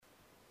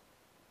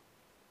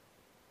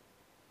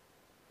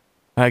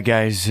Hi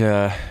guys,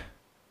 this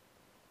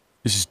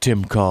is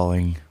Tim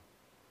calling.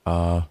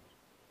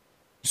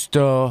 Just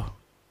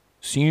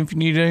seeing if you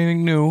need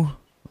anything new.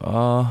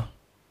 Give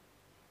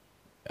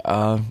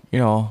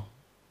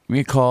me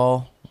a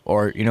call,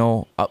 or you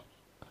don't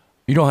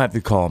have to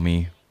call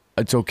me.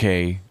 It's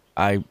okay.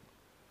 I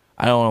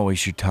don't want to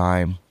waste your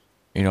time.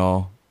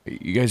 You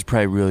guys are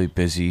probably really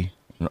busy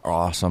and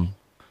awesome.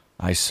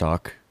 I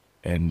suck,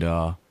 and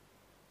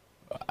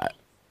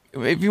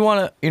if you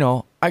want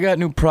to, I got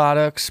new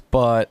products,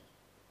 but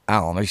I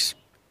don't know, they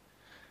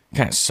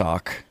kind of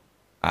suck.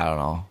 I don't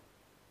know.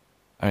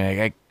 I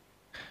mean,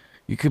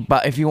 you could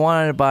buy if you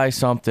wanted to buy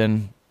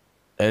something.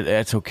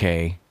 That's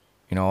okay.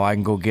 I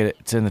can go get it.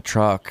 It's in the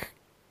truck.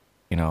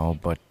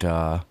 But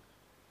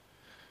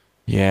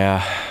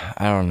yeah,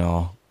 I don't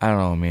know. I don't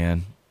know,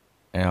 man.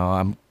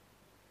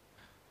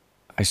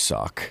 I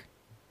suck.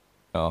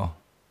 Oh,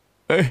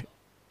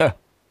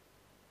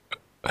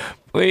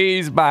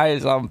 please buy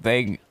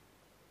something.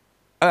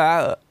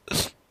 Uh,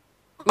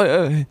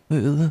 uh,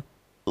 uh,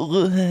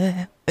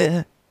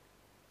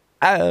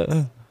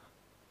 uh,